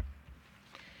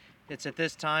It's at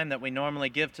this time that we normally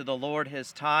give to the Lord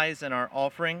His tithes and our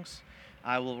offerings.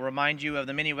 I will remind you of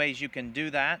the many ways you can do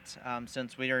that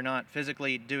since we are not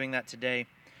physically doing that today.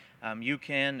 You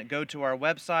can go to our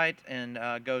website and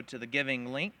go to the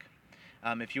giving link.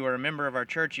 If you are a member of our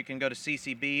church, you can go to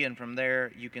CCB, and from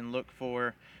there you can look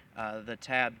for the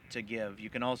tab to give. You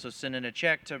can also send in a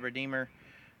check to Redeemer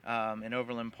in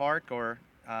Overland Park, or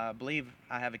I believe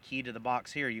I have a key to the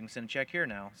box here. You can send a check here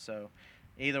now. So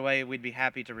either way, we'd be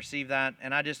happy to receive that.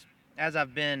 And I just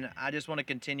want to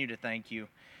continue to thank you.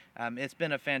 It's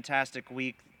been a fantastic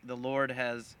week. The Lord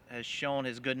has shown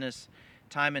His goodness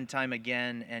time and time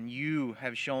again, and you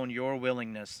have shown your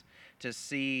willingness to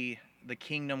see the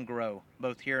kingdom grow,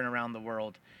 both here and around the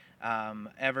world,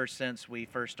 ever since we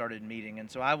first started meeting. And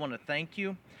so I want to thank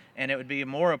you, and it would be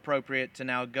more appropriate to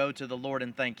now go to the Lord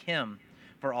and thank Him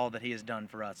for all that He has done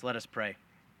for us. Let us pray.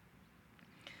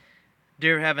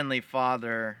 Dear Heavenly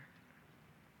Father,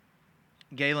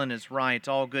 Galen is right.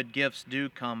 All good gifts do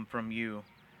come from you,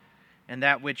 and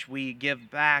that which we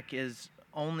give back is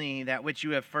only that which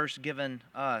you have first given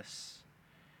us.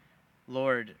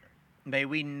 Lord, may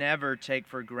we never take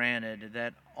for granted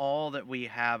that all that we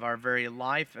have, our very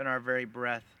life and our very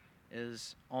breath,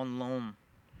 is on loan,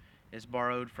 is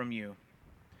borrowed from you.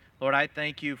 Lord, I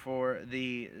thank you for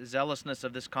the zealousness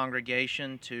of this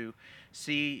congregation to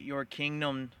see your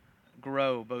kingdom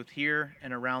grow both here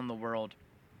and around the world.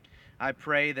 I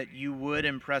pray that you would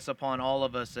impress upon all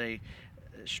of us a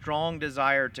strong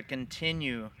desire to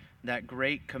continue that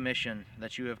great commission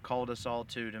that you have called us all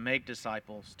to make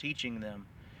disciples, teaching them,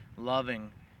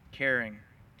 loving, caring,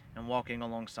 and walking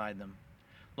alongside them.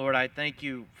 Lord, I thank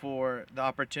you for the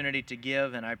opportunity to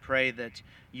give, and I pray that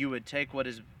you would take what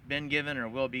has been given or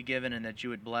will be given, and that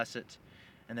you would bless it,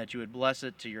 and that you would bless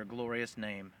it to your glorious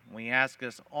name. We ask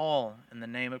this all in the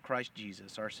name of Christ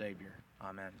Jesus, our Savior.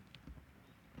 Amen.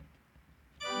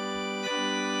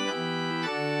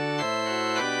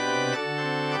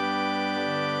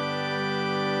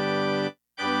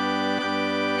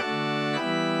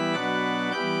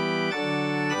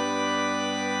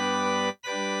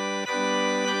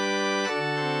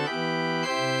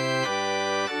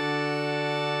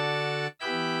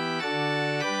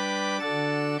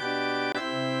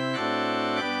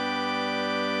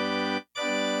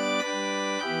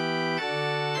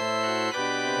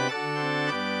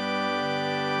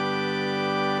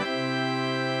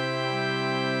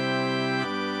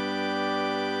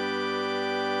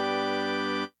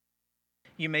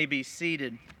 You may be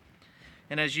seated.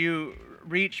 And as you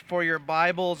reach for your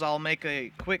Bibles, I'll make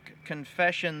a quick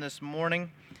confession this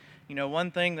morning. You know,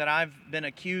 one thing that I've been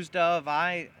accused of,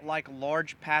 I like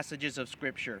large passages of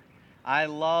Scripture. I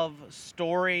love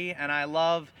story, and I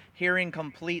love hearing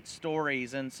complete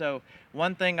stories. And so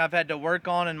one thing I've had to work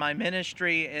on in my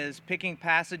ministry is picking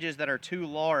passages that are too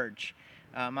large.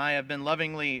 I have been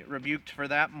lovingly rebuked for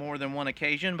that more than one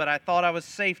occasion, but I thought I was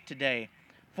safe today.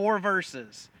 4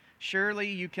 verses. Surely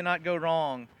you cannot go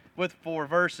wrong with 4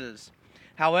 verses.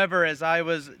 However, as I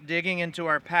was digging into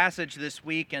our passage this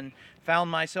week and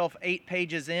found myself 8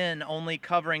 pages in, only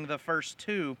covering the first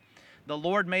 2, the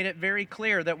Lord made it very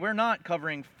clear that we're not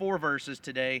covering 4 verses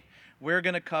today. We're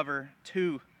going to cover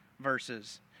 2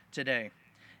 verses today.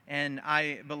 And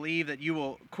I believe that you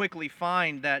will quickly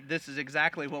find that this is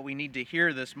exactly what we need to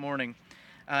hear this morning.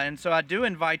 And so I do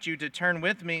invite you to turn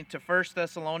with me to 1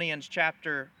 Thessalonians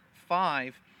chapter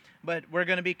 5. But we're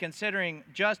going to be considering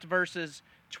just verses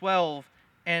 12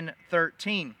 and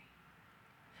 13.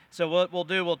 So what we'll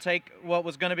do, we'll take what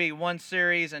was going to be one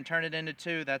series and turn it into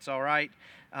 2. That's all right.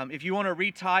 If you want to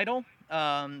retitle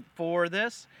for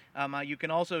this, you can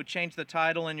also change the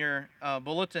title in your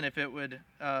bulletin if it would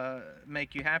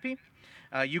make you happy.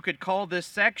 You could call this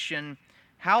section,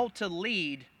 How to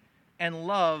Lead and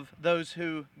Love Those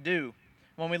Who Do.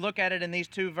 When we look at it in these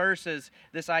 2 verses,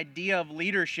 this idea of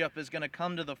leadership is going to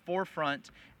come to the forefront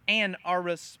and our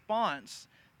response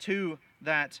to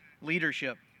that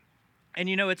leadership. And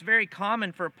you know, it's very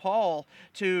common for Paul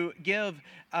to give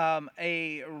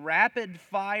a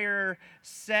rapid-fire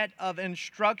set of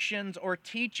instructions or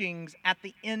teachings at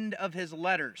the end of his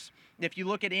letters. If you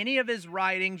look at any of his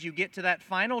writings, you get to that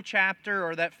final chapter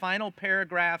or that final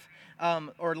paragraph,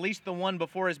 or at least the one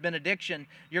before his benediction,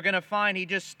 you're going to find he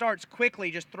just starts quickly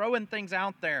just throwing things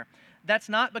out there. That's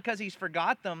not because he's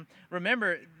forgot them.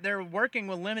 Remember, they're working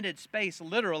with limited space,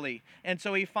 literally. And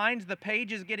so he finds the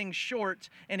pages getting short,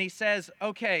 and he says,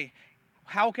 okay,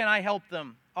 how can I help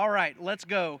them? All right, let's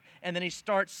go. And then he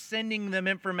starts sending them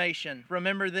information.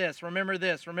 Remember this, remember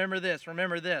this, remember this,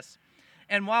 remember this.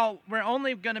 And while we're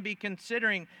only going to be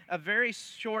considering a very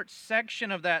short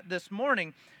section of that this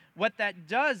morning, what that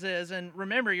does is, and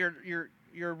remember,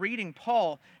 you're reading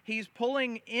Paul, he's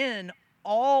pulling in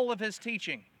all of his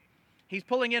teaching. He's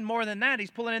pulling in more than that.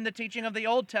 He's pulling in the teaching of the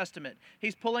Old Testament.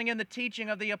 He's pulling in the teaching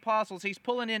of the apostles. He's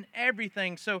pulling in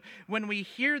everything. So when we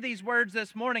hear these words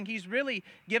this morning, he's really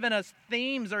given us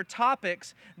themes or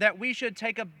topics that we should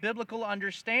take a biblical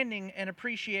understanding and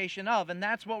appreciation of. And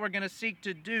that's what we're going to seek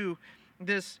to do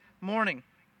this morning.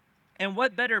 And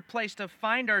what better place to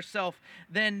find ourselves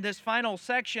than this final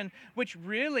section, which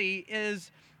really is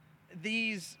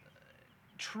these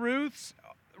truths,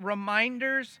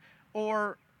 reminders,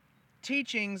 or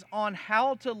teachings on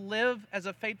how to live as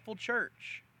a faithful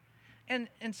church. And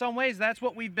in some ways, that's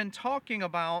what we've been talking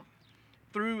about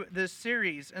through this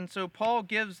series. And so Paul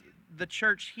gives the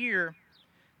church here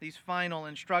these final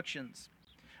instructions.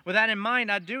 With that in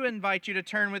mind, I do invite you to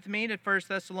turn with me to 1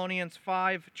 Thessalonians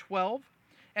 5:12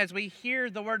 as we hear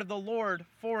the word of the Lord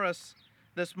for us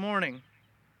this morning.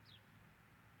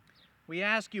 We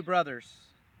ask you, brothers,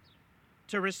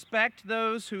 to respect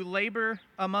those who labor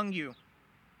among you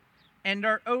and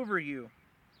are over you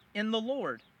in the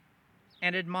Lord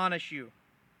and admonish you,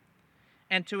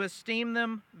 and to esteem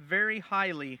them very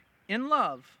highly in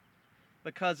love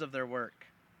because of their work.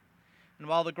 And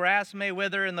while the grass may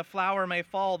wither and the flower may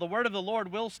fall, the word of the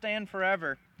Lord will stand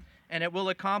forever, and it will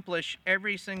accomplish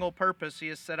every single purpose he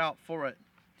has set out for it.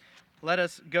 Let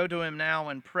us go to him now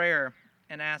in prayer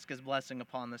and ask his blessing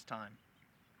upon this time.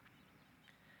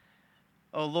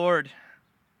 O Lord,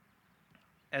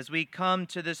 as we come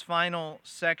to this final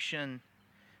section,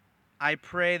 I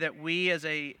pray that we as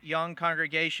a young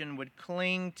congregation would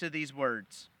cling to these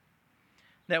words,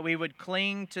 that we would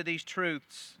cling to these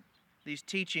truths, these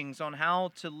teachings on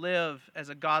how to live as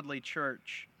a godly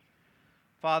church.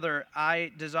 Father,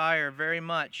 I desire very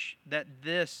much that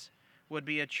this would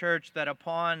be a church that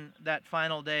upon that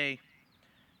final day,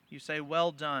 you say,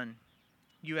 "Well done,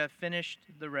 you have finished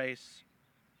the race.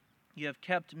 You have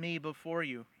kept me before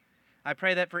you." I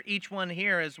pray that for each one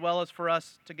here as well as for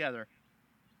us together.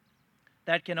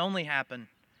 That can only happen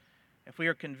if we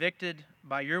are convicted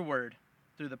by your word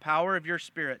through the power of your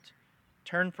Spirit,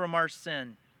 turn from our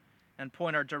sin, and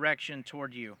point our direction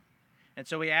toward you. And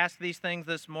so we ask these things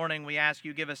this morning. We ask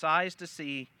you give us eyes to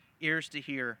see, ears to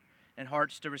hear, and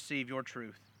hearts to receive your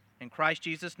truth. In Christ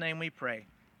Jesus' name we pray.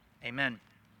 Amen.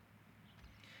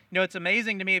 You know, it's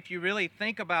amazing to me if you really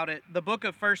think about it. The book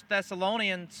of 1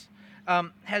 Thessalonians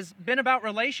has been about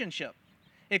relationship.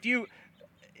 If you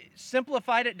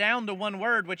simplified it down to one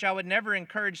word, which I would never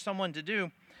encourage someone to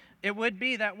do, it would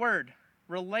be that word,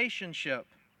 relationship.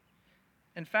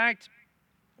 In fact,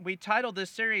 we titled this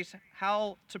series,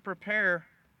 How to Prepare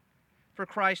for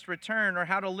Christ's Return, or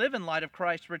How to Live in Light of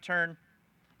Christ's Return.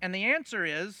 And the answer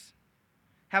is,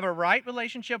 have a right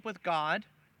relationship with God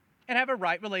and have a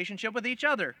right relationship with each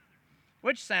other,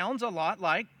 which sounds a lot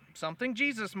like something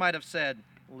Jesus might have said.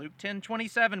 Luke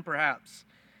 10:27 perhaps.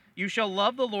 You shall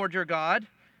love the Lord your God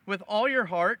with all your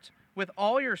heart, with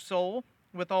all your soul,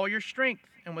 with all your strength,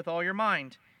 and with all your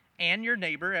mind, and your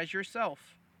neighbor as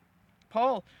yourself.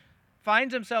 Paul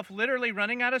finds himself literally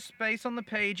running out of space on the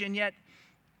page, and yet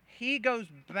he goes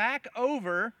back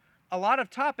over a lot of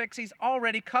topics he's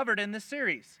already covered in this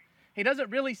series. He doesn't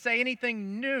really say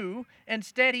anything new.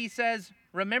 Instead, he says,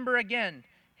 remember again.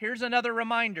 Here's another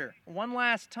reminder, one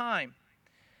last time.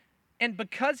 And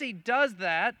because he does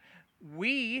that,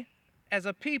 we as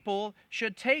a people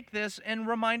should take this and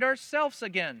remind ourselves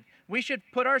again. We should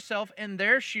put ourselves in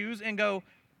their shoes and go,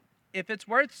 if it's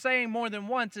worth saying more than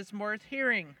once, it's worth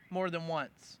hearing more than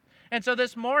once. And so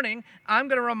this morning, I'm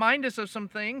going to remind us of some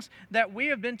things that we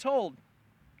have been told.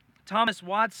 Thomas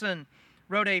Watson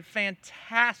wrote a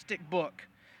fantastic book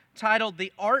titled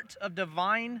The Art of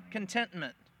Divine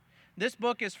Contentment. This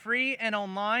book is free and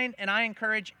online, and I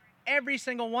encourage every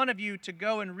single one of you to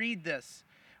go and read this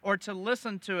or to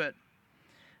listen to it.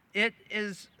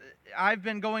 I've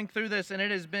been going through this, and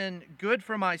it has been good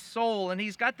for my soul. And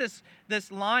he's got this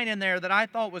line in there that I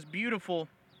thought was beautiful.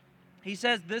 He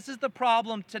says, this is the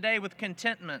problem today with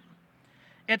contentment.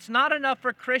 It's not enough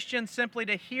for Christians simply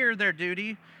to hear their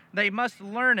duty. They must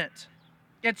learn it.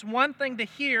 It's one thing to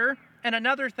hear and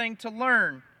another thing to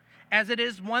learn, as it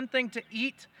is one thing to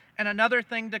eat and another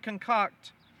thing to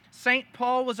concoct. St.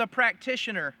 Paul was a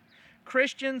practitioner.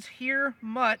 Christians hear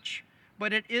much,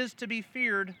 but it is to be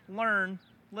feared, learn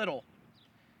little.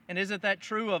 And isn't that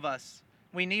true of us?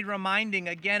 We need reminding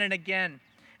again and again.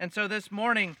 And so this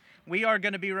morning, we are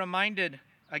going to be reminded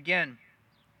again.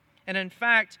 And in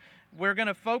fact, we're going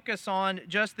to focus on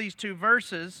just these two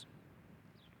verses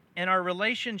and our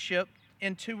relationship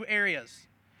in two areas.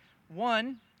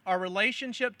 One, our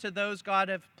relationship to those God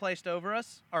have placed over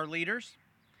us, our leaders.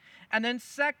 And then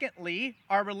secondly,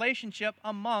 our relationship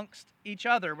amongst each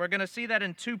other. We're going to see that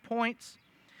in 2 points.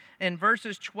 In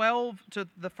verses 12 to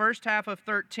the first half of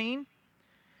 13,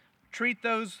 treat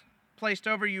those placed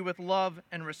over you with love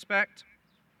and respect.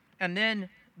 And then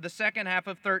the second half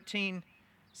of 13,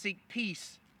 seek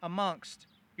peace amongst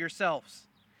yourselves.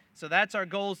 So that's our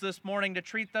goals this morning, to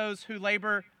treat those who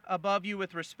labor above you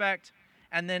with respect,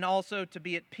 and then also to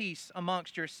be at peace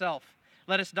amongst yourself.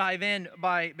 Let us dive in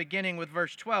by beginning with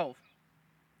verse 12.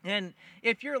 And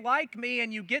if you're like me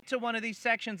and you get to one of these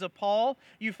sections of Paul,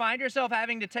 you find yourself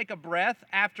having to take a breath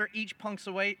after each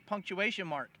punctuation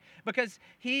mark, because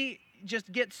he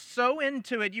just gets so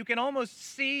into it. You can almost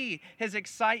see his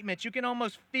excitement. You can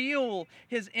almost feel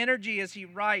his energy as he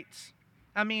writes.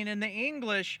 I mean, in the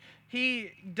English,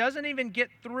 he doesn't even get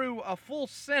through a full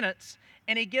sentence,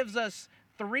 and he gives us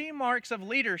 3 marks of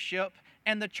leadership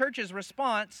and the church's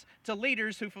response to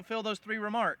leaders who fulfill those 3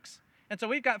 remarks. And so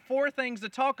we've got 4 things to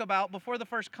talk about before the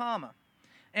first comma.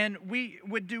 And we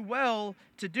would do well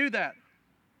to do that.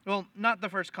 Well, not the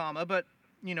first comma, but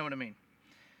you know what I mean.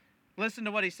 Listen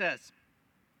to what he says.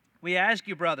 We ask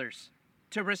you, brothers,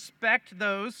 to respect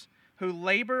those who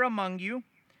labor among you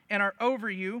and are over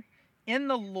you in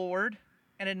the Lord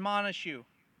and admonish you.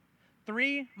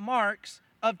 3 marks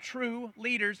of true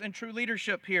leaders and true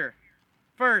leadership here.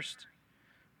 First,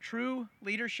 true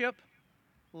leadership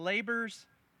labors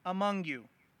among you.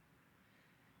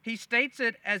 He states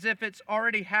it as if it's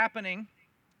already happening,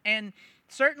 and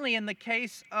certainly in the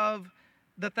case of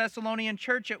the Thessalonian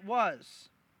church it was.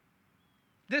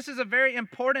 This is a very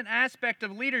important aspect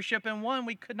of leadership, and one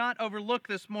we could not overlook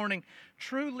this morning.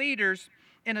 True leaders,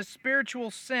 in a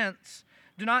spiritual sense,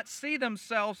 do not see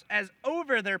themselves as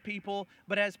over their people,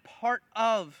 but as part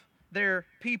of their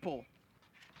people.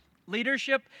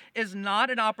 Leadership is not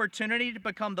an opportunity to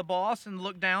become the boss and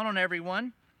look down on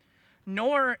everyone,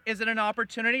 nor is it an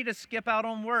opportunity to skip out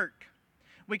on work.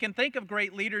 We can think of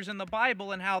great leaders in the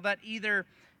Bible and how that either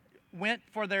went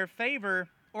for their favor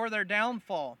or their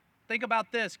downfall. Think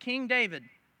about this. King David,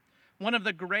 one of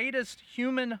the greatest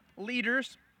human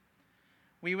leaders.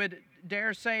 We would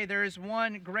dare say there is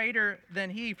one greater than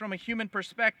he from a human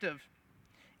perspective.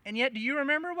 And yet, do you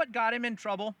remember what got him in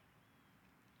trouble?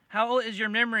 How is your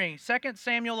memory? 2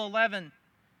 Samuel 11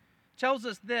 tells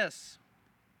us this.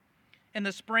 In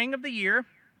the spring of the year,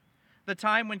 the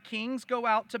time when kings go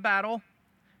out to battle,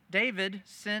 David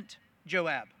sent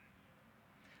Joab.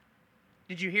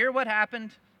 Did you hear what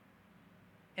happened?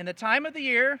 In the time of the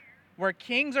year where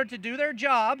kings are to do their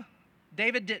job,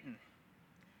 David didn't.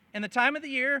 In the time of the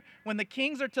year when the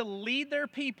kings are to lead their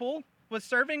people with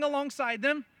serving alongside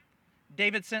them,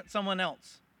 David sent someone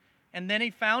else. And then he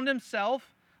found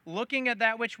himself looking at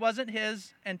that which wasn't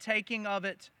his and taking of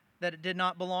it that it did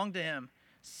not belong to him.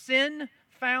 Sin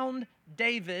found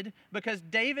David because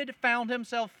David found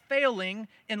himself failing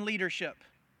in leadership.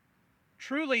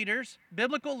 True leaders,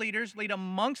 biblical leaders, lead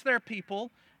amongst their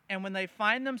people, and when they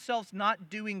find themselves not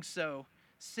doing so,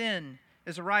 sin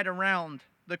is right around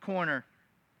the corner.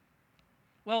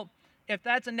 Well, if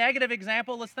that's a negative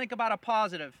example, let's think about a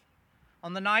positive.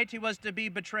 On the night he was to be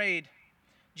betrayed,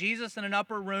 Jesus in an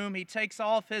upper room, he takes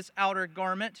off his outer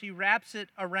garment, he wraps it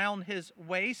around his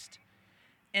waist,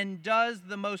 and does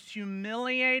the most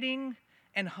humiliating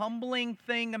and humbling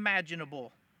thing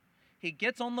imaginable. He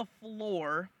gets on the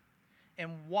floor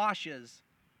and washes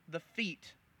the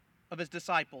feet of his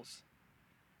disciples.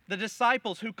 The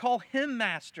disciples who call him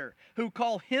Master, who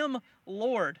call him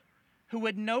Lord, who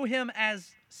would know him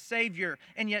as Savior,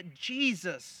 and yet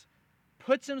Jesus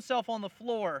puts himself on the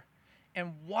floor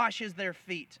and washes their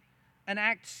feet. An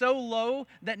act so low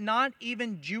that not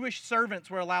even Jewish servants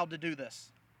were allowed to do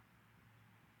this.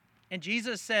 And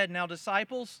Jesus said, "Now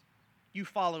disciples, you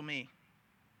follow me.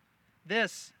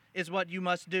 This is what you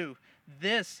must do.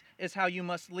 This is how you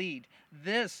must lead.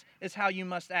 This is how you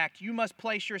must act. You must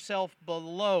place yourself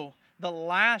below. The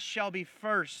last shall be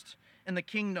first in the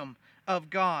kingdom of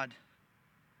God."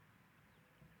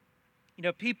 You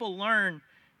know, people learn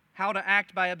how to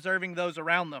act by observing those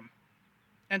around them.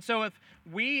 And so if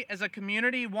we as a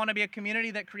community want to be a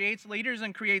community that creates leaders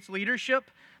and creates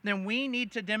leadership, then we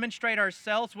need to demonstrate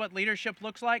ourselves what leadership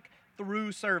looks like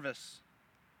through service.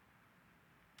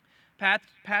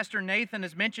 Pastor Nathan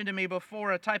has mentioned to me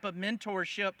before a type of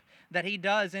mentorship that he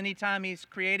does anytime he's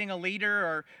creating a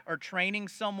leader or training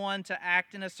someone to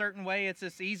act in a certain way. It's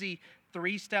this easy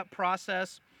 3-step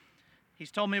process.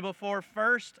 He's told me before,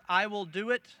 first, I will do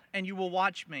it and you will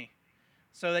watch me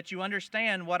so that you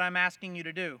understand what I'm asking you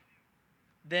to do.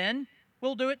 Then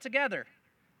we'll do it together.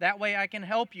 That way I can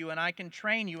help you and I can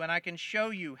train you and I can show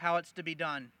you how it's to be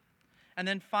done. And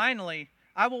then finally,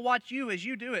 I will watch you as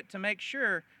you do it to make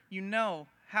sure you know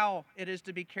how it is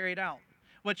to be carried out,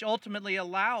 which ultimately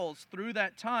allows through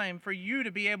that time for you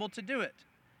to be able to do it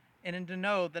and to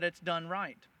know that it's done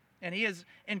right. And he has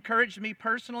encouraged me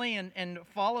personally and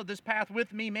followed this path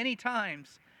with me many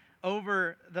times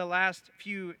over the last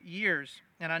few years.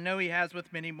 And I know he has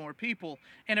with many more people.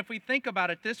 And if we think about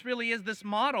it, this really is this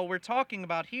model we're talking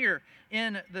about here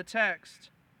in the text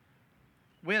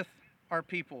with our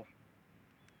people.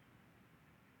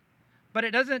 But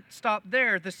it doesn't stop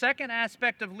there. The second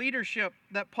aspect of leadership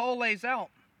that Paul lays out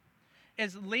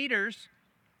is leaders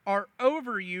are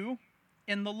over you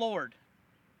in the Lord.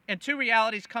 And two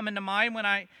realities come into mind when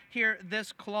I hear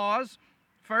this clause.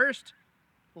 First,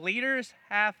 leaders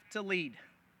have to lead.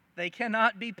 They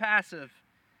cannot be passive.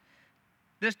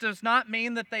 This does not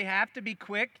mean that they have to be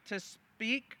quick to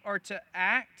speak or to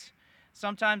act.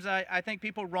 Sometimes I think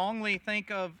people wrongly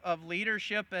think of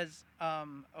leadership as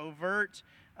overt,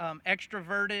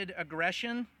 extroverted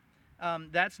aggression.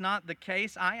 That's not the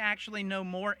case. I actually know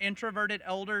more introverted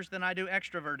elders than I do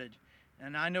extroverted.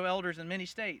 And I know elders in many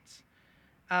states.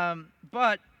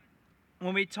 But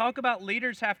when we talk about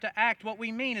leaders have to act, what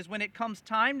we mean is when it comes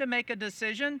time to make a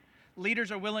decision,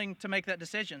 leaders are willing to make that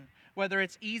decision. Whether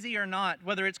it's easy or not,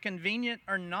 whether it's convenient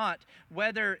or not,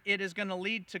 whether it is going to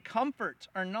lead to comfort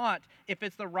or not, if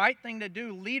it's the right thing to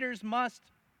do, leaders must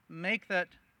make that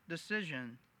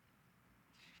decision.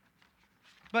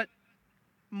 But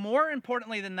more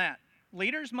importantly than that,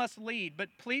 leaders must lead, but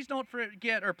please don't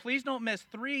forget or please don't miss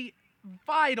three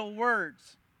vital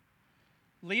words.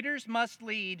 Leaders must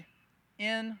lead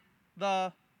in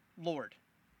the Lord.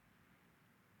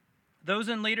 Those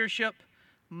in leadership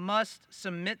must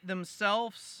submit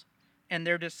themselves and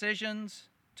their decisions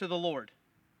to the Lord.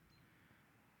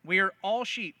 We are all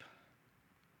sheep,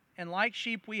 and like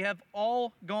sheep, we have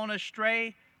all gone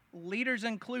astray, leaders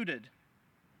included.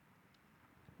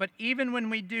 But even when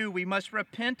we do, we must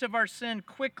repent of our sin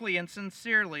quickly and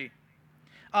sincerely.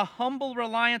 A humble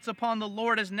reliance upon the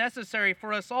Lord is necessary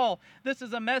for us all. This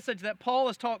is a message that Paul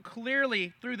has taught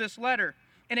clearly through this letter,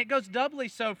 and it goes doubly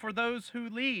so for those who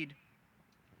lead.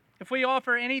 If we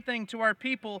offer anything to our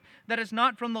people that is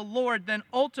not from the Lord, then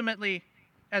ultimately,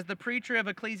 as the preacher of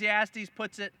Ecclesiastes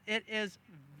puts it, it is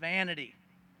vanity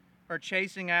or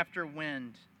chasing after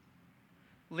wind.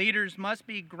 Leaders must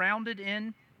be grounded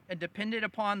in and dependent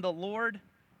upon the Lord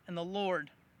and the Lord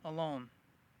alone.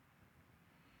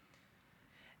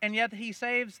 And yet he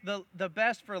saves the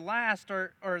best for last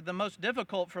or the most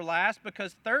difficult for last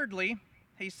because thirdly,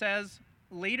 he says,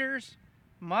 leaders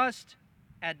must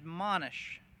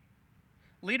admonish.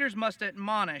 Leaders must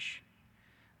admonish.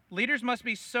 Leaders must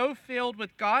be so filled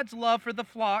with God's love for the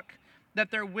flock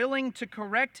that they're willing to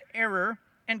correct error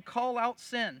and call out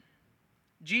sin.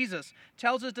 Jesus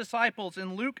tells his disciples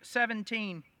in Luke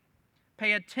 17,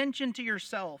 pay attention to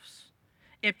yourselves.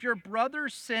 If your brother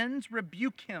sins,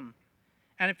 rebuke him.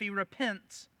 And if he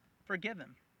repents, forgive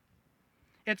him.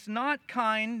 It's not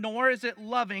kind, nor is it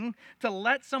loving to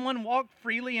let someone walk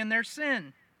freely in their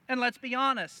sin. And let's be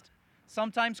honest,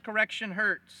 sometimes correction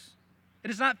hurts. It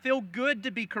does not feel good to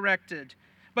be corrected.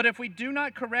 But if we do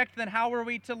not correct, then how are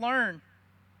we to learn?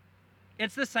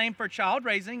 It's the same for child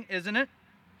raising, isn't it?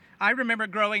 I remember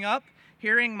growing up,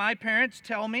 hearing my parents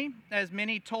tell me, as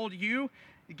many told you,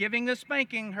 giving the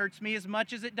spanking hurts me as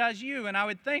much as it does you. And I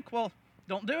would think, well,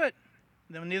 don't do it.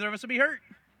 Then neither of us would be hurt.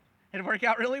 It'd work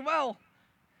out really well.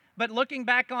 But looking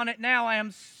back on it now, I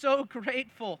am so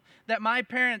grateful that my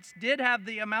parents did have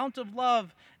the amount of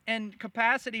love and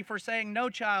capacity for saying, no,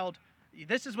 child,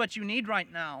 this is what you need right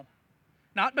now.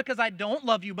 Not because I don't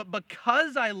love you, but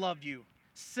because I love you.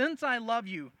 Since I love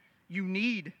you, you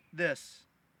need this.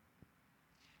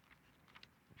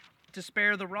 To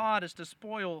spare the rod is to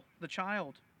spoil the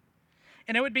child.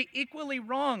 And it would be equally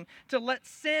wrong to let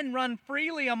sin run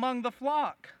freely among the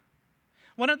flock.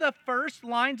 One of the first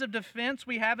lines of defense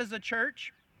we have as a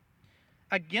church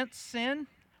against sin,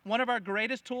 one of our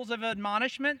greatest tools of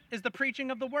admonishment, is the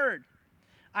preaching of the word.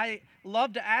 I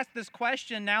love to ask this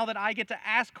question now that I get to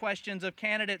ask questions of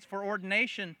candidates for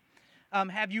ordination.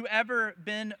 Have you ever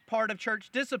been part of church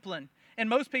discipline? And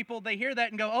most people, they hear that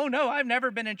and go, oh no, I've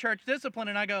never been in church discipline.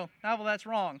 And I go, oh, well, that's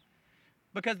wrong.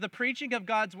 Because the preaching of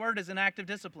God's word is an act of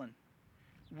discipline.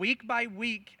 Week by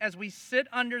week, as we sit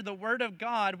under the word of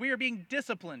God, we are being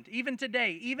disciplined. Even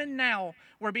today, even now,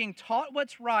 we're being taught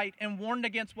what's right and warned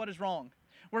against what is wrong.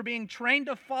 We're being trained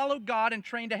to follow God and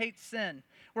trained to hate sin.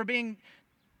 We're being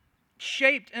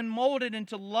shaped and molded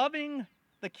into loving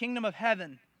the kingdom of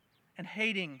heaven and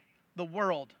hating the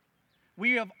world.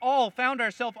 We have all found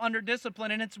ourselves under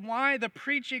discipline, and it's why the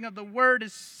preaching of the word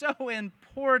is so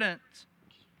important.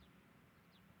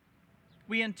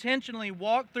 we intentionally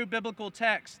walk through biblical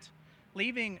text,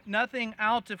 leaving nothing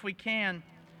out if we can,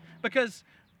 because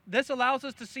this allows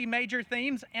us to see major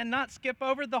themes and not skip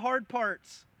over the hard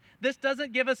parts. This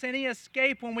doesn't give us any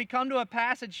escape when we come to a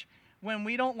passage when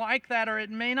we don't like that, or it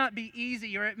may not be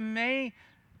easy, or it may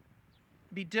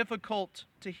be difficult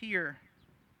to hear.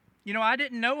 You know, I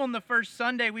didn't know on the first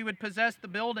Sunday we would possess the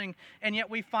building, and yet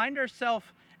we find ourselves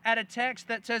at a text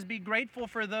that says, be grateful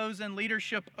for those in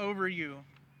leadership over you.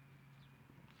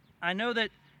 I know that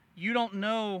you don't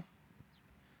know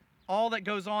all that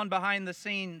goes on behind the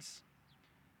scenes,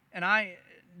 and I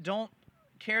don't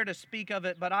care to speak of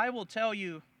it, but I will tell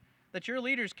you that your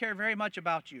leaders care very much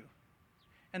about you,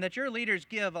 and that your leaders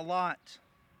give a lot.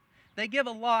 They give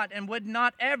a lot and would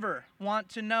not ever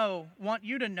want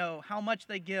you to know how much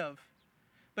they give,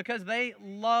 because they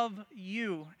love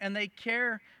you and they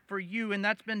care for you, and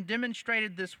that's been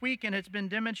demonstrated this week, and it's been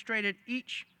demonstrated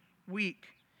each week.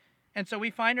 And so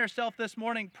we find ourselves this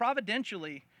morning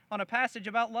providentially on a passage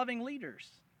about loving leaders.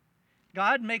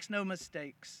 God makes no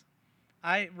mistakes.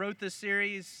 I wrote this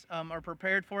series or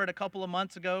prepared for it a couple of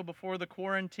months ago before the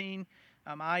quarantine.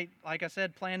 Like I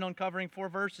said, planned on covering 4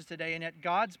 verses today, and yet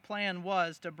God's plan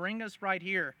was to bring us right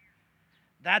here.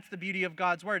 That's the beauty of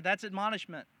God's word. That's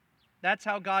admonishment. That's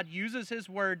how God uses his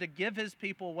word to give his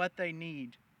people what they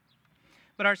need.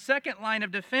 But our second line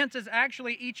of defense is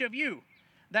actually each of you.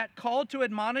 That call to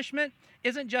admonishment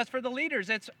isn't just for the leaders.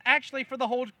 It's actually for the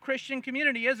whole Christian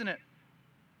community, isn't it?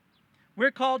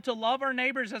 We're called to love our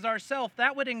neighbors as ourselves.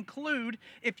 That would include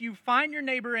if you find your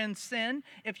neighbor in sin,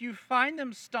 if you find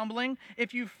them stumbling,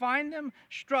 if you find them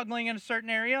struggling in a certain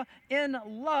area, in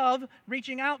love,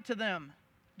 reaching out to them.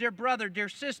 Dear brother, dear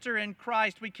sister in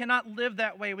Christ, we cannot live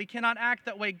that way. We cannot act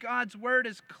that way. God's word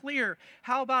is clear.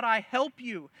 How about I help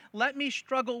you? Let me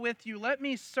struggle with you. Let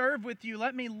me serve with you.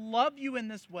 Let me love you in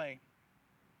this way.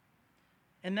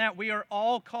 And that we are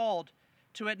all called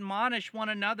to admonish one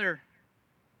another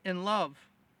in love.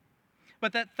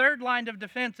 But that third line of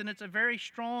defense, and it's a very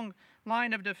strong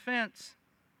line of defense,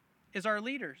 is our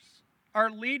leaders.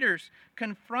 Our leaders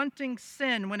confronting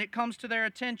sin when it comes to their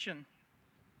attention.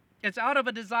 It's out of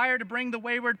a desire to bring the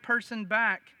wayward person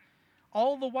back.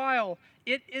 All the while,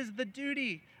 it is the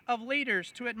duty of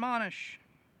leaders to admonish.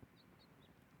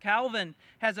 Calvin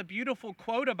has a beautiful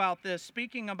quote about this,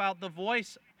 speaking about the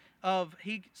voice of,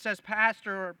 he says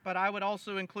pastor, but I would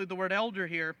also include the word elder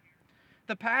here.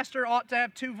 The pastor ought to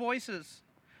have 2 voices,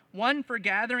 one for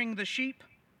gathering the sheep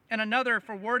and another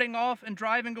for warding off and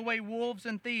driving away wolves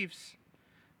and thieves.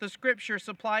 The scripture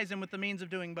supplies him with the means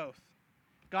of doing both.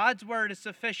 God's word is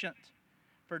sufficient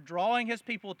for drawing his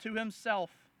people to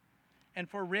himself and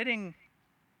for ridding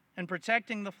and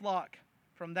protecting the flock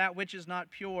from that which is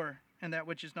not pure and that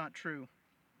which is not true.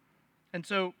 And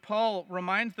so Paul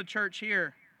reminds the church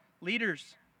here,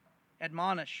 leaders,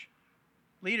 admonish.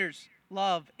 Leaders,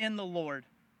 love in the Lord.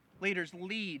 Leaders,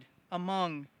 lead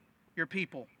among your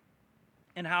people.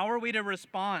 And how are we to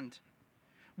respond?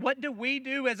 What do we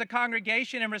do as a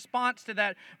congregation in response to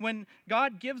that? When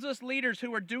God gives us leaders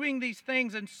who are doing these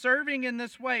things and serving in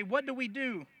this way, what do we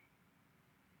do?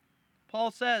 Paul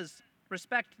says,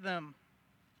 respect them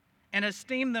and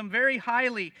esteem them very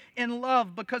highly in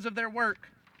love because of their work.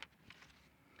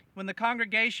 When the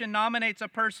congregation nominates a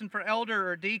person for elder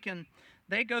or deacon,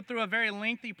 they go through a very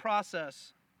lengthy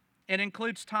process. It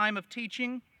includes time of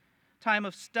teaching, time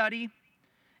of study,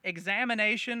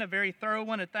 examination, a very thorough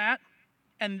one at that,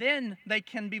 and then they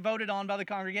can be voted on by the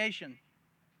congregation.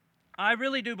 I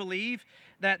really do believe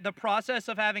that the process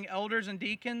of having elders and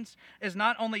deacons is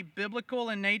not only biblical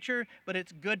in nature, but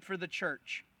it's good for the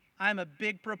church. I'm a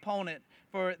big proponent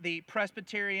for the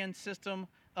Presbyterian system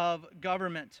of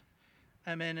government.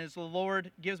 And as the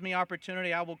Lord gives me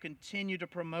opportunity, I will continue to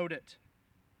promote it.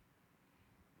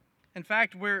 In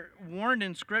fact, we're warned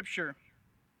in Scripture,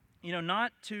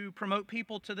 not to promote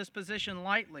people to this position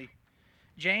lightly.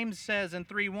 James says in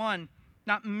 3:1,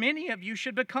 not many of you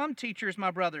should become teachers,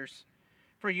 my brothers,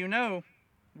 for you know,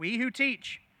 we who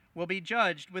teach will be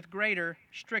judged with greater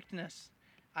strictness.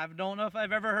 I don't know if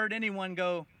I've ever heard anyone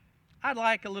go, I'd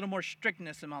like a little more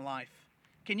strictness in my life.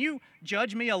 Can you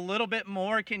judge me a little bit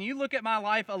more? Can you look at my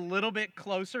life a little bit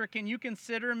closer? Can you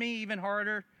consider me even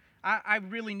harder? I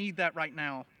really need that right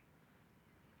now.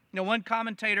 One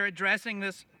commentator addressing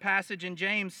this passage in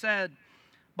James said,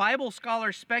 Bible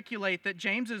scholars speculate that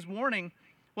James's warning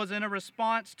was in a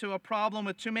response to a problem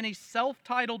with too many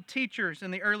self-titled teachers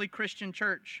in the early Christian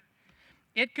church.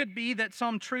 It could be that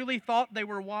some truly thought they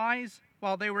were wise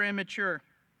while they were immature.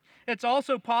 It's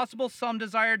also possible some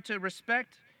desired the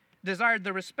respect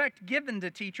given to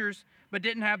teachers, but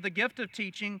didn't have the gift of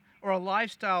teaching or a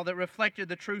lifestyle that reflected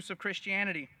the truths of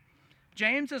Christianity.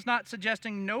 James is not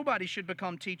suggesting nobody should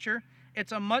become teacher.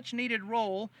 It's a much needed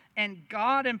role, and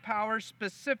God empowers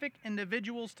specific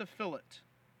individuals to fill it.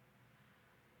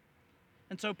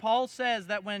 And so Paul says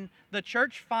that when the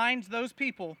church finds those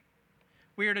people,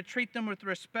 we are to treat them with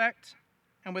respect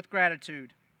and with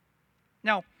gratitude.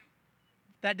 Now,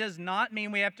 that does not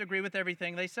mean we have to agree with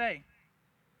everything they say.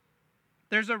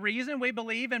 There's a reason we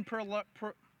believe in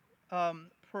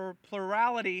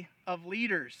plurality of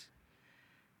leaders.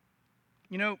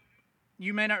 You know,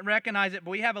 you may not recognize it,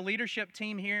 but we have a leadership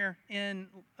team here in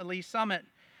Lee Summit.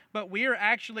 But we are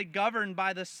actually governed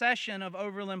by the session of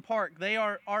Overland Park. They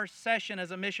are our session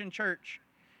as a mission church.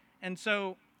 And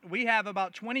so we have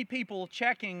about 20 people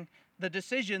checking the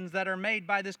decisions that are made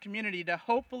by this community to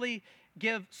hopefully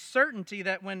give certainty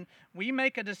that when we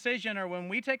make a decision or when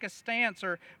we take a stance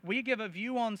or we give a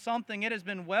view on something, it has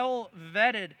been well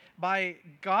vetted by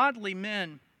godly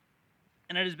men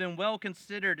and it has been well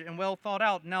considered and well thought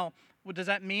out. Now, does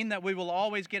that mean that we will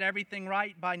always get everything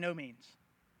right? By no means.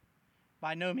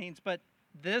 By no means. But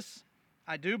this,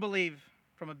 I do believe,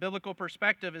 from a biblical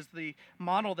perspective, is the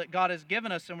model that God has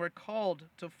given us, and we're called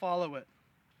to follow it.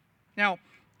 Now,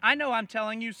 I know I'm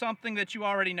telling you something that you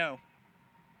already know.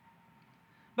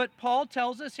 But Paul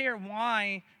tells us here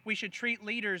why we should treat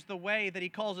leaders the way that he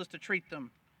calls us to treat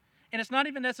them. And it's not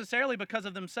even necessarily because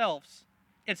of themselves.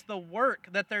 It's the work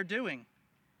that they're doing.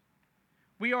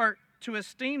 We are to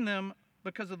esteem them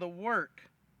because of the work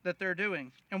that they're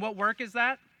doing. And what work is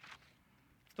that?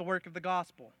 It's the work of the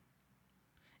gospel.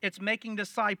 It's making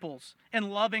disciples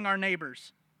and loving our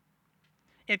neighbors.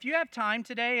 If you have time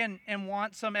today and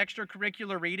want some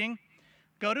extracurricular reading,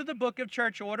 go to the Book of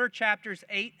Church Order, chapters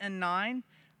 8 and 9.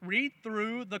 Read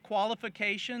through the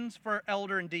qualifications for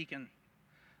elder and deacon.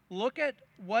 Look at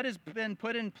what has been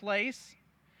put in place,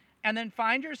 and then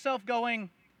find yourself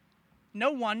going, no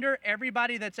wonder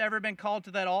everybody that's ever been called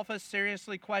to that office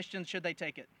seriously questions should they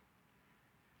take it.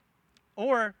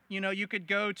 Or, you could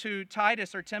go to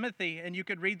Titus or Timothy and you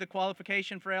could read the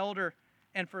qualification for elder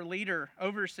and for leader,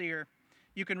 overseer.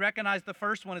 You can recognize the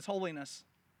first one is holiness.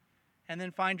 And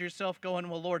then find yourself going,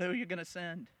 well, Lord, who are you going to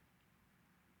send?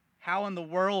 How in the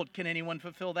world can anyone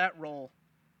fulfill that role?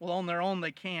 Well, on their own,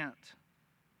 they can't.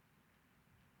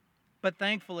 But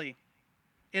thankfully,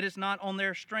 it is not on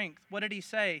their strength. What did he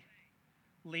say?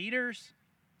 Leaders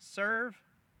serve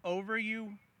over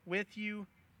you, with you,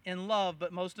 in love,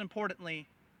 but most importantly,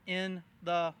 in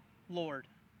the Lord.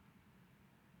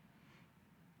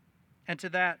 And to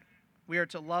that, we are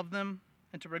to love them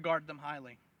and to regard them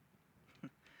highly.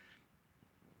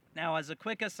 Now, as a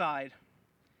quick aside,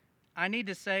 I need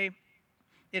to say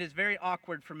it is very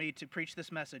awkward for me to preach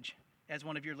this message as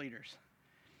one of your leaders.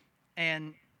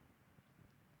 And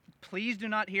please do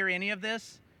not hear any of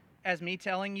this as me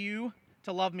telling you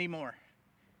to love me more.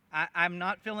 I'm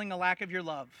not feeling a lack of your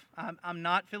love. I'm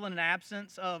not feeling an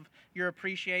absence of your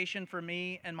appreciation for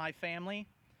me and my family.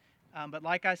 But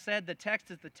like I said, the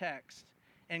text is the text.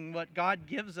 And what God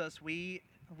gives us, we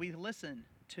listen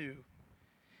to.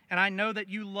 And I know that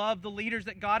you love the leaders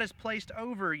that God has placed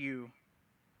over you.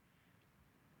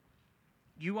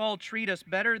 You all treat us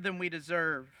better than we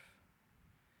deserve.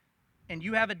 And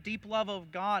you have a deep love of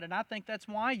God, and I think that's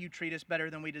why you treat us better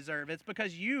than we deserve. It's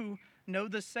because you know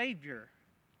the Savior.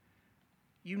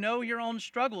 You know your own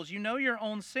struggles. You know your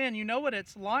own sin. You know what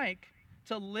it's like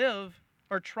to live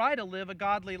or try to live a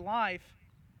godly life,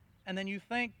 and then you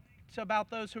think about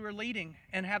those who are leading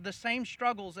and have the same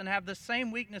struggles and have the same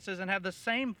weaknesses and have the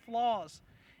same flaws,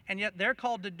 and yet they're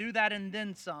called to do that and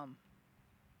then some.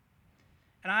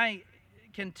 And I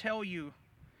can tell you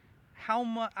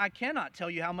I cannot tell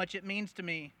you how much it means to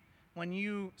me when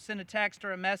you send a text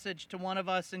or a message to one of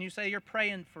us and you say you're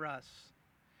praying for us.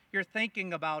 You're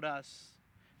thinking about us.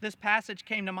 This passage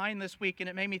came to mind this week and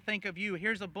it made me think of you.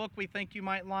 Here's a book we think you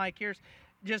might like. Here's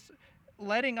just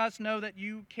letting us know that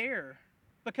you care.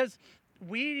 Because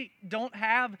we don't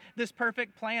have this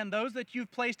perfect plan. Those that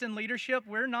you've placed in leadership,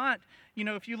 we're not,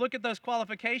 if you look at those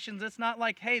qualifications, it's not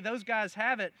like, hey, those guys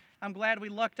have it. I'm glad we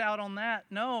lucked out on that.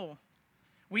 No.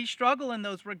 We struggle in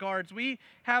those regards. We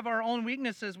have our own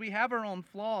weaknesses. We have our own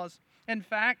flaws. In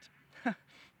fact,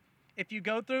 if you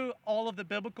go through all of the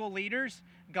biblical leaders,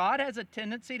 God has a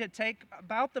tendency to take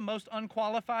about the most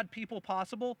unqualified people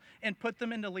possible and put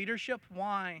them into leadership.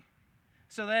 Why?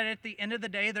 So that at the end of the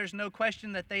day, there's no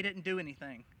question that they didn't do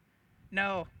anything.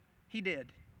 No, he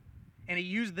did. And he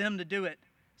used them to do it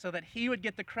so that he would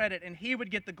get the credit and he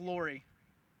would get the glory.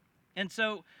 And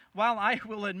so, while I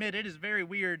will admit it is very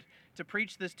weird to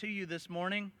preach this to you this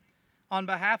morning, on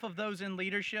behalf of those in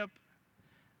leadership,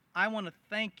 I want to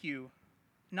thank you,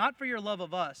 not for your love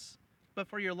of us, but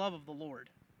for your love of the Lord.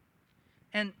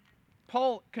 And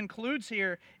Paul concludes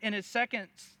here in his second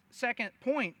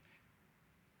point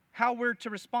how we're to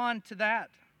respond to that,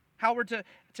 how we're to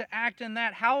act in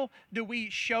that. How do we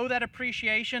show that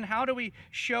appreciation? How do we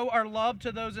show our love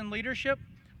to those in leadership?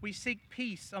 We seek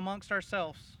peace amongst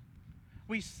ourselves.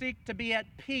 We seek to be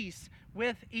at peace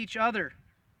with each other.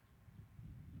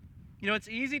 You know, it's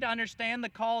easy to understand the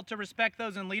call to respect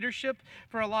those in leadership.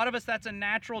 For a lot of us, that's a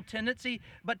natural tendency.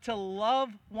 But to love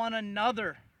one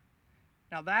another,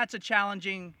 now that's a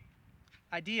challenging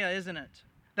idea, isn't it?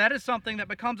 That is something that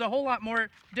becomes a whole lot more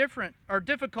different or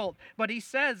difficult. But he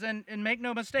says, and make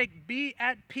no mistake, be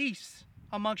at peace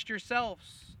amongst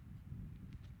yourselves.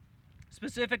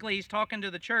 Specifically, he's talking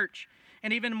to the church.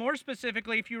 And even more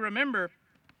specifically, if you remember,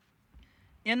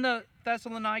 in the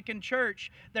Thessalonican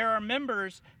church, there are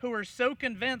members who are so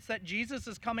convinced that Jesus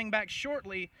is coming back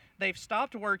shortly, they've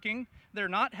stopped working, they're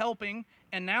not helping,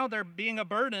 and now they're being a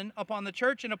burden upon the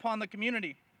church and upon the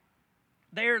community.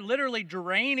 They are literally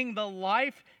draining the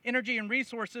life, energy, and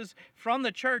resources from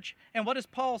the church. And what does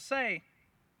Paul say?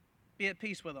 Be at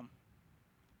peace with them.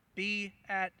 Be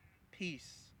at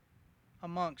peace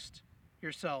amongst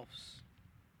yourselves.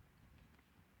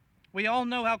 We all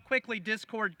know how quickly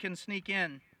discord can sneak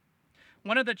in.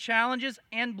 One of the challenges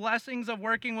and blessings of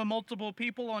working with multiple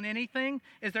people on anything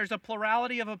is there's a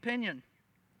plurality of opinion.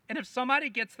 And if somebody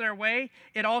gets their way,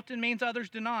 it often means others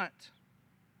do not.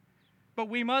 But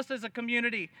we must, as a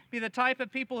community, be the type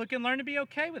of people who can learn to be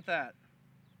okay with that.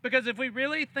 Because if we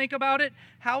really think about it,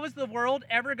 how is the world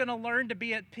ever going to learn to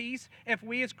be at peace if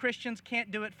we as Christians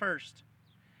can't do it first?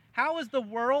 How is the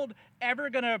world ever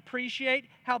going to appreciate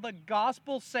how the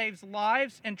gospel saves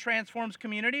lives and transforms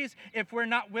communities if we're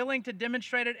not willing to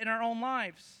demonstrate it in our own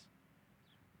lives?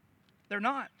 They're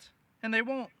not, and they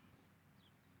won't.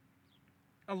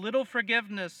 A little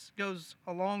forgiveness goes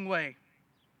a long way.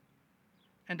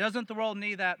 And doesn't the world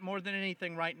need that more than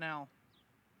anything right now?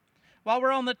 While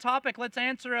we're on the topic, let's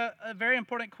answer a very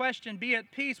important question. Be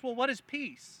at peace. Well, what is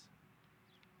peace?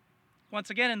 Once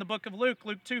again, in the book of Luke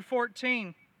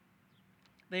 2:14,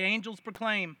 the angels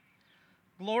proclaim,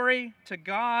 "Glory to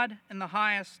God in the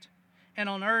highest, and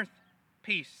on earth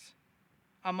peace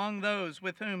among those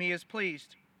with whom he is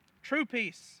pleased." True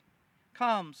peace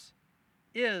comes,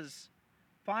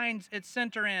 finds its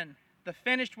center in the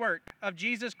finished work of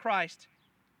Jesus Christ,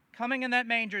 coming in that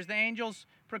manger as the angels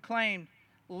proclaimed,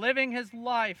 living his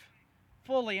life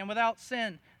fully and without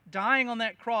sin, dying on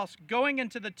that cross, going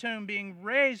into the tomb, being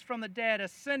raised from the dead,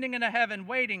 ascending into heaven,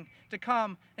 waiting to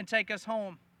come and take us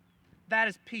home. That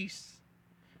is peace.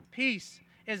 Peace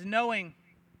is knowing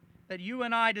that you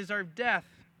and I deserve death.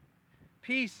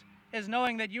 Peace is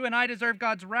knowing that you and I deserve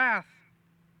God's wrath.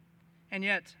 And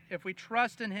yet, if we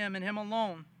trust in him and him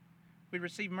alone, we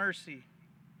receive mercy.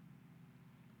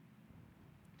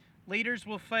 Leaders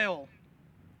will fail.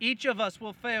 Each of us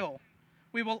will fail.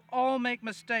 We will all make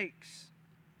mistakes.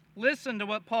 Listen to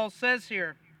what Paul says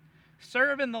here.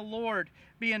 Serve in the Lord.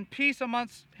 Be in peace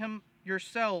amongst him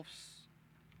yourselves.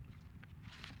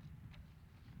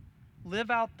 Live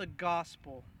out the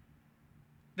gospel.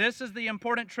 This is the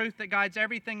important truth that guides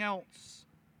everything else.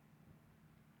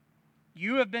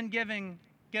 You have been given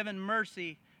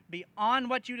mercy beyond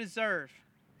what you deserve.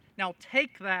 Now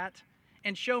take that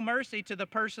and show mercy to the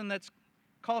person that's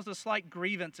caused a slight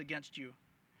grievance against you.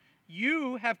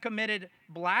 You have committed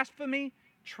blasphemy,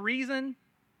 treason,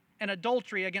 and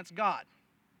adultery against God.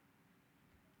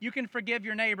 You can forgive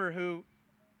your neighbor who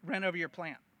ran over your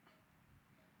plant.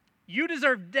 You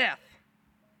deserve death.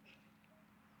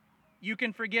 You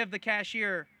can forgive the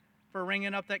cashier for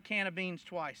ringing up that can of beans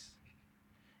twice.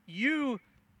 You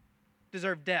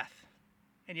deserve death,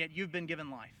 and yet you've been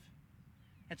given life.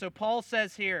 And so Paul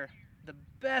says here, the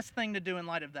best thing to do in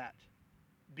light of that,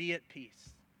 be at peace.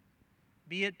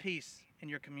 Be at peace in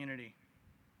your community.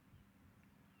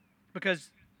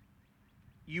 Because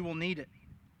you will need it.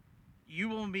 You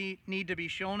will need to be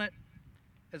shown it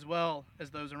as well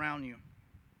as those around you.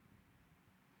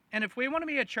 And if we want to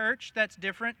be a church that's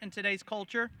different in today's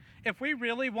culture, if we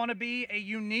really want to be a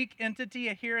unique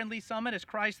entity here in Lee Summit as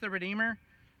Christ the Redeemer,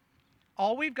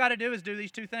 all we've got to do is do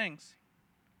these two things.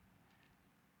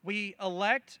 We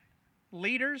elect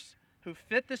leaders who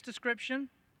fit this description,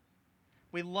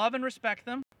 we love and respect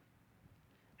them,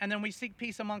 and then we seek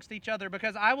peace amongst each other.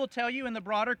 Because I will tell you, in the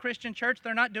broader Christian church,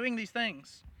 they're not doing these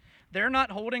things. They're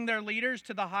not holding their leaders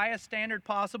to the highest standard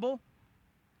possible.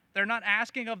 They're not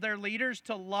asking of their leaders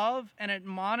to love and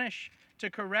admonish, to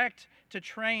correct, to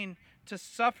train, to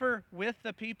suffer with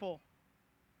the people.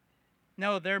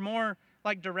 No, they're more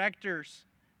like directors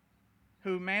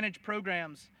who manage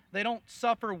programs, they don't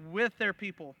suffer with their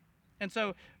people. And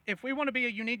so if we want to be a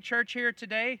unique church here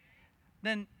today,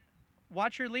 then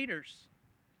watch your leaders.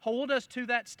 Hold us to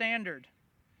that standard.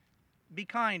 Be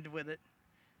kind with it,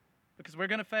 because we're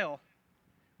going to fail.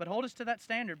 But hold us to that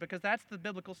standard, because that's the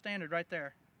biblical standard right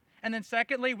there. And then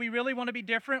secondly, we really want to be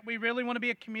different. We really want to be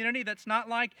a community that's not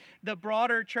like the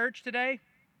broader church today.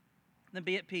 Then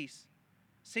be at peace.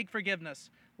 Seek forgiveness.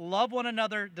 Love one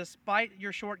another despite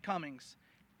your shortcomings,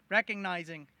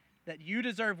 recognizing that you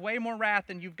deserve way more wrath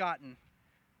than you've gotten,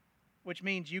 which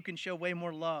means you can show way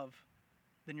more love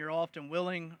than you're often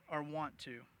willing or want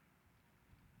to.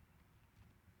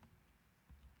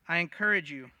 I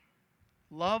encourage you,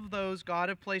 love those God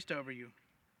have placed over you,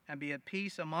 and be at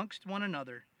peace amongst one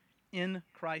another in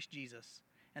Christ Jesus.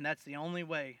 And that's the only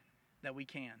way that we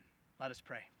can. Let us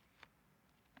pray.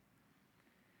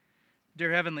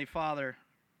 Dear Heavenly Father,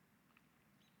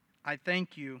 I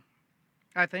thank you.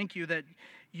 I thank you that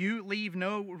you leave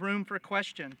no room for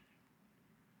question.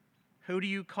 Who do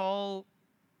you call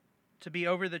to be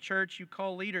over the church? You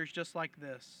call leaders just like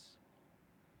this.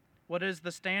 What is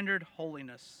the standard?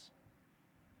 Holiness.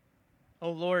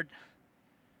 Oh Lord,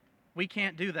 we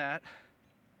can't do that.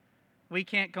 We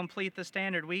can't complete the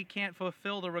standard. We can't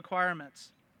fulfill the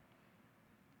requirements.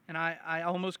 And I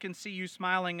almost can see you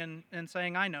smiling and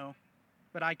saying, I know,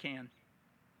 but I can.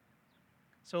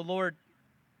 So Lord,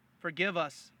 forgive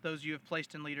us, those you have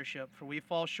placed in leadership, for we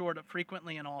fall short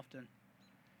frequently and often.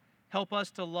 Help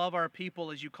us to love our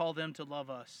people as you call them to love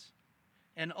us.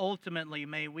 And ultimately,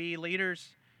 may we, leaders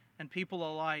and people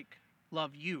alike,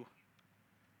 love you,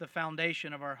 the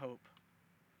foundation of our hope.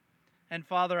 And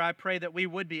Father, I pray that we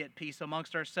would be at peace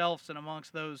amongst ourselves and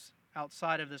amongst those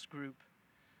outside of this group.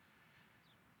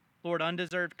 Lord,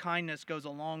 undeserved kindness goes a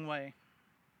long way.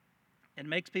 It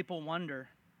makes people wonder,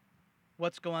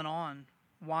 what's going on?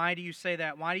 Why do you say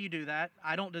that? Why do you do that?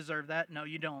 I don't deserve that. No,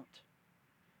 you don't.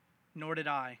 Nor did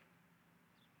I.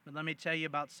 But let me tell you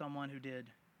about someone who did,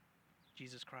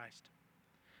 Jesus Christ.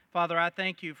 Father, I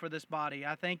thank you for this body.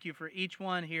 I thank you for each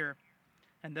one here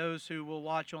and those who will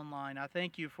watch online. I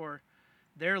thank you for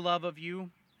their love of you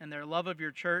and their love of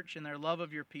your church and their love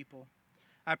of your people.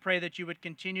 I pray that you would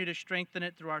continue to strengthen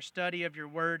it through our study of your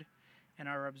word and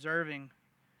our observing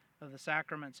of the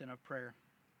sacraments and of prayer.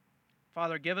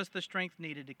 Father, give us the strength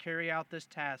needed to carry out this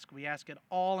task. We ask it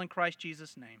all in Christ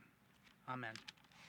Jesus' name. Amen.